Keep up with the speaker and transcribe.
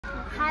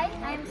Hi,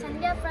 I am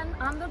Sandhya from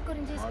AMBUR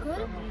KURUNJI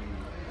school.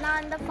 நான்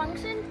அந்த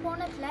function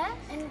போனதில்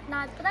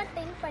நான் இப்போ தான்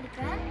 10th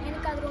படிக்கிறேன்.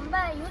 எனக்கு அது ரொம்ப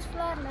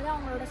யூஸ்ஃபுல்லாக இருந்தது,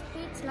 அவங்களோட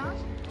ஸ்பீச்லாம்.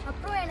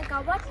 அப்புறம் எனக்கு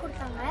அவார்ட்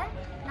கொடுத்தாங்க.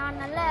 நான்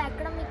நல்ல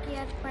அகடமிக்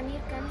இயர்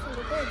பண்ணியிருக்கேன்னு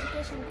சொல்லிட்டு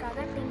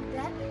எஜுகேஷனுக்காக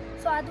 10th.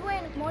 ஸோ அதுவும்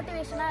எனக்கு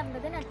மோட்டிவேஷனாக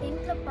இருந்தது. நான்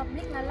 10th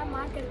பப்ளிக் நல்லா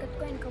மார்க்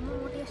எடுக்கிறதுக்கும் எனக்கு ரொம்ப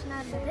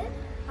மோட்டிவேஷனாக இருந்தது.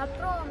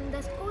 அப்புறம் இந்த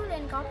ஸ்கூல்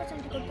எனக்கு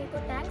ஆப்பர்ச்சுனிட்டி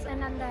கொடுத்ததுக்கும் தேங்க்ஸ்.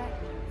 அண்ட் அந்த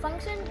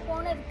ஃபங்க்ஷன்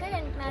போனதுக்கு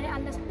எனக்கு நிறைய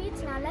அந்த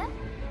ஸ்பீச்னால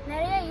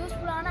நிறைய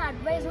யூஸ்ஃபுல்லான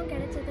அட்வைஸும்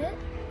கிடைச்சிது.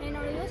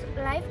 என்னோடய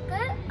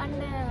லைஃப்க்கு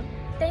அந்த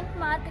 10th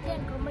மார்க்குக்கு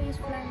எனக்கு ரொம்ப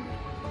யூஸ்ஃபுல்லாக இருந்தது.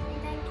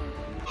 Thank you.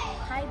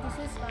 Hi, this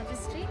is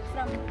Rajastri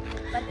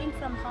working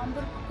from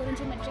AMBUR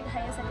KURUNJI MATRIC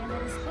Higher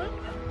Secondary School.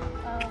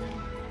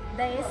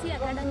 The AC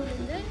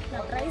அகாடமிலேருந்து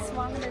நான் ப்ரைஸ்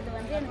வாங்கினது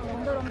வந்து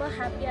எனக்கு ரொம்ப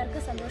ஹாப்பியாக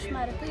இருக்குது,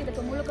 சந்தோஷமாக இருக்குது.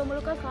 இதுக்கு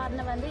முழுக்க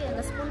காரணம் வந்து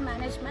எங்கள் ஸ்கூல்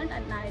மேனேஜ்மெண்ட்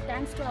அண்ட் நான்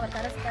thanks to our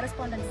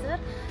correspondent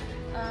sir.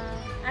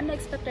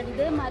 Unexpected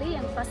இதே மாதிரி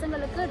எங்கள்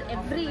பசங்களுக்கு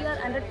எவ்ரி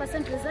இயர்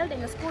 100% ரிசல்ட்,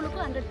 எங்கள்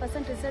ஸ்கூலுக்கும்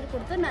 100% ரிசல்ட்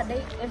கொடுத்து நான்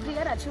எவ்ரி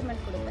இயர்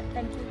அச்சீவ்மெண்ட் கொடுப்பேன்.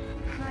 Thank you.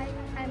 Hi,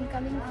 I am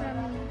coming from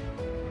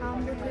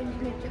AMBUR KURUNJI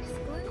MATRIC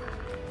School.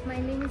 My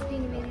name is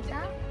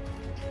Nivedita.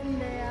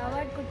 இந்த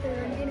அவார்ட் கொடுத்தது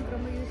வந்து எனக்கு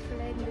ரொம்ப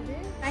யூஸ்ஃபுல்லாக இருந்தது.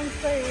 Thanks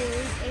for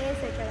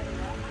AS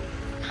Academy.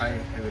 Hi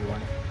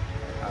everyone,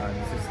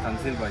 this is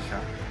Tanzil Basha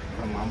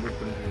from AMBUR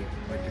KURUNJI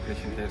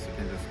Matriculation Higher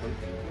Secondary School.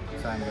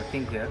 So I am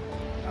working here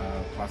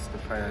past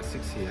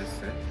 5-6 years.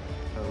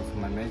 So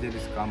my major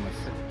is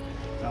commerce.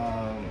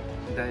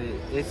 The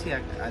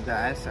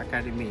AS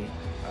Academy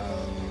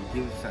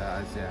gives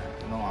us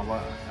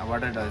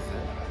awarded us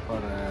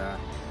for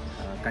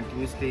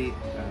continuously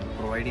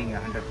providing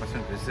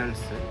 100%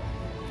 results,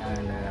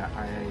 and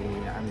I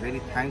am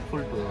very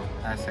thankful to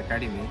AS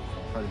Academy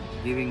for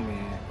giving me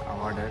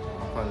award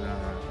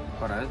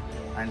for us,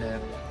 and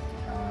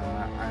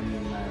I am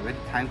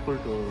very thankful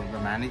to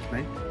the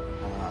management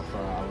of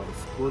our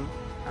school,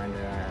 and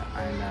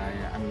I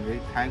am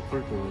very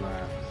thankful to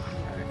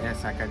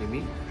AS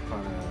Academy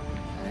for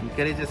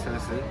encourages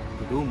us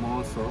to do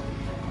more. So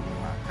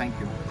thank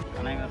you.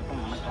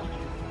 அனைவருக்கும் வணக்கம்.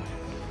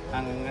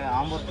 நாங்கள் இங்கே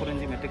ஆம்பூர்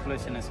குறிஞ்சி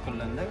matriculation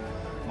ஸ்கூல்லேருந்து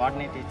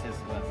botany teachers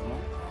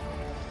பேசுகிறோம்.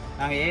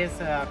 நாங்கள் as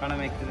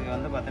அகாடமிக்கு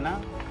வந்து பார்த்தீங்கன்னா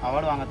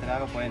அவார்டு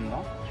வாங்கிறதுக்காக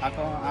போயிருந்தோம்.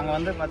 அங்கே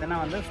வந்து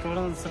பார்த்தீங்கன்னா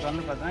ஸ்டூடெண்ட்ஸுக்கு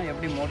வந்து பார்த்தீங்கன்னா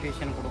எப்படி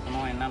மோட்டிவேஷன்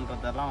கொடுக்கணும்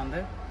என்னன்றதெல்லாம்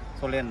வந்து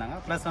சொல்லியிருந்தாங்க.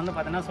 ப்ளஸ் வந்து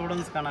பார்த்தீங்கன்னா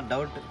ஸ்டூடெண்ட்ஸ்க்கான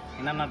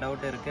என்னென்ன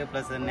டவுட் இருக்குது,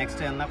 ப்ளஸ்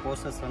நெக்ஸ்ட்டு என்ன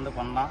கோர்சஸ் வந்து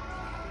பண்ணலாம்,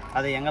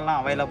 அது எங்கெல்லாம்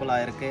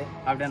அவைலபிளாக இருக்குது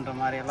அப்படின்ற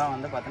மாதிரியெல்லாம்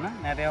வந்து பார்த்தீங்கன்னா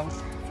நிறையா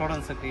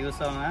ஸ்டூடெண்ட்ஸுக்கு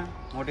யூஸ் ஆன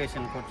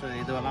மோட்டிவேஷன் கோர்ஸ்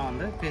இதுவெல்லாம்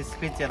வந்து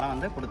ஸ்பீச் எல்லாம்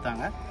வந்து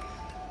கொடுத்தாங்க.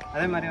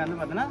 அதே மாதிரி வந்து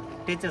பார்த்தீங்கன்னா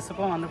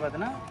டீச்சர்ஸுக்கும் வந்து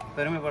பார்த்தீங்கன்னா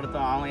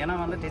பெருமைப்படுத்தும் அவங்க. ஏன்னா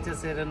வந்து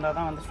டீச்சர்ஸ் இருந்தால்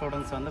தான் வந்து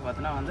ஸ்டூடெண்ட்ஸ் வந்து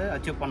பார்த்தீங்கன்னா வந்து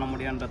அச்சீவ் பண்ண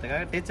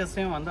முடியுன்றதுக்காக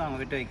டீச்சர்ஸையும் வந்து அவங்க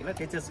விட்டு வைக்கல.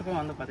 டீச்சர்ஸுக்கும்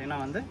வந்து பார்த்திங்கன்னா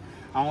வந்து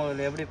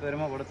அவங்களுக்கு எப்படி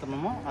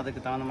பெருமைப்படுத்தணுமோ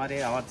அதுக்கு தகுந்த மாதிரி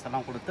அவார்ட்ஸ்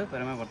எல்லாம் கொடுத்து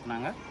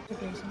பெருமைப்படுத்தினாங்க.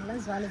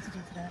 எஜுகேஷனில் ஜுவாலஜி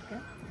டீச்சராக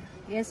இருக்குது.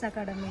 ஏஎஸ்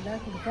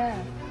அகாடமியில் கொடுத்த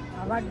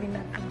அவார்ட்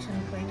வின்னர்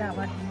ஃபங்க்ஷனுக்கு போயிட்டு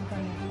அவார்ட் வின்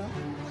பண்ணியிருந்தோம்.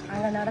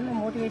 அங்கே நடந்த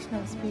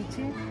மோட்டிவேஷ்னல்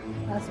ஸ்பீச்சு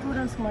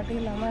ஸ்டூடெண்ட்ஸ்க்கு மட்டும்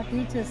இல்லாமல்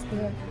டீச்சர்ஸ்க்கு,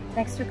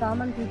 நெக்ஸ்ட்டு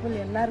காமன் பீப்புள்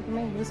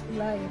எல்லாருக்குமே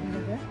யூஸ்ஃபுல்லாக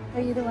இருந்தது.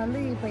 இது வந்து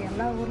இப்போ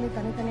எல்லா ஊர்லேயும்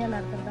தனித்தனியாக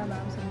நடத்துகிறதா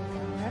மேம்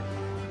சொல்லியிருக்காங்க.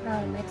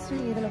 நெக்ஸ்ட்டு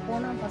இதில்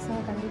போனால்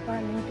பசங்க கண்டிப்பாக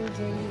நீட்டு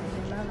ஜேஇ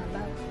இதெல்லாம்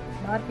நல்லா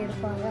மார்க்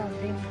எடுப்பாங்க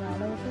அப்படின்ற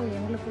அளவுக்கு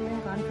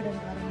எங்களுக்குள்ளேயும்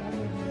கான்ஃபிடென்ட் வர மாதிரி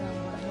இருந்தது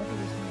அவங்களோட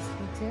motivational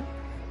speech.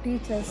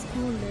 Teachers,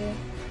 school,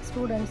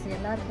 students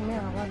எல்லாருக்குமே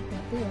அவார்ட்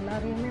கொடுத்து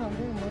எல்லாரையுமே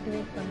வந்து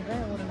மோட்டிவேட் பண்ணுற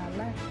ஒரு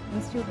நல்ல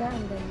இன்ஸ்டியூட்டாக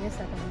இந்த ஏஎஸ்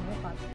அகாடமியை பார்க்குறேன்.